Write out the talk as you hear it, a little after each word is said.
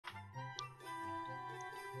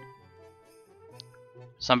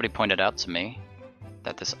Somebody pointed out to me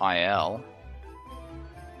that this IL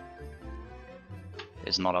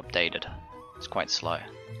is not updated. It's quite slow.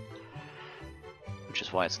 Which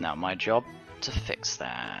is why it's now my job to fix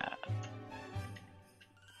that.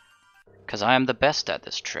 Because I am the best at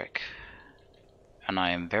this trick. And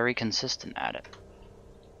I am very consistent at it.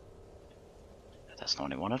 That's not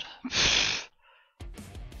what I wanted.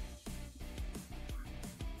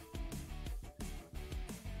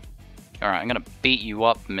 Alright, I'm gonna beat you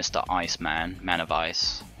up, Mr. Iceman, Man of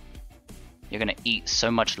Ice. You're gonna eat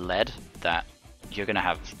so much lead that you're gonna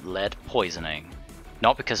have lead poisoning.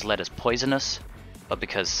 Not because lead is poisonous, but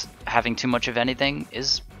because having too much of anything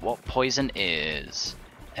is what poison is.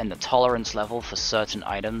 And the tolerance level for certain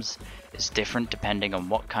items is different depending on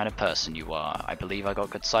what kind of person you are. I believe I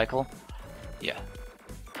got good cycle. Yeah,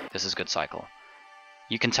 this is good cycle.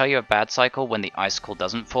 You can tell you're a bad cycle when the icicle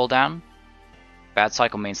doesn't fall down. Bad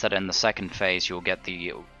cycle means that in the second phase you'll get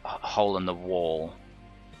the hole in the wall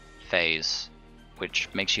phase, which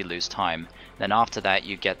makes you lose time. Then after that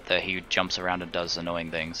you get the he jumps around and does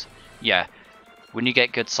annoying things. Yeah, when you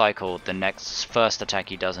get good cycle, the first attack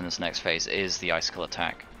he does in his next phase is the icicle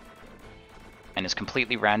attack. And it's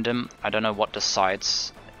completely random. I don't know what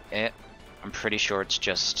decides it. I'm pretty sure it's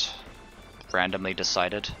just randomly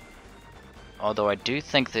decided. Although I do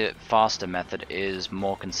think the faster method is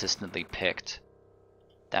more consistently picked.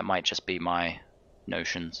 That might just be my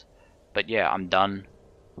notions. But yeah, I'm done.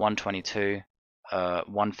 122.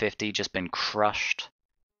 150 just been crushed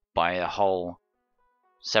by a whole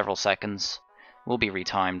several seconds. Will be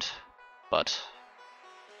retimed, but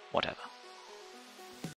whatever.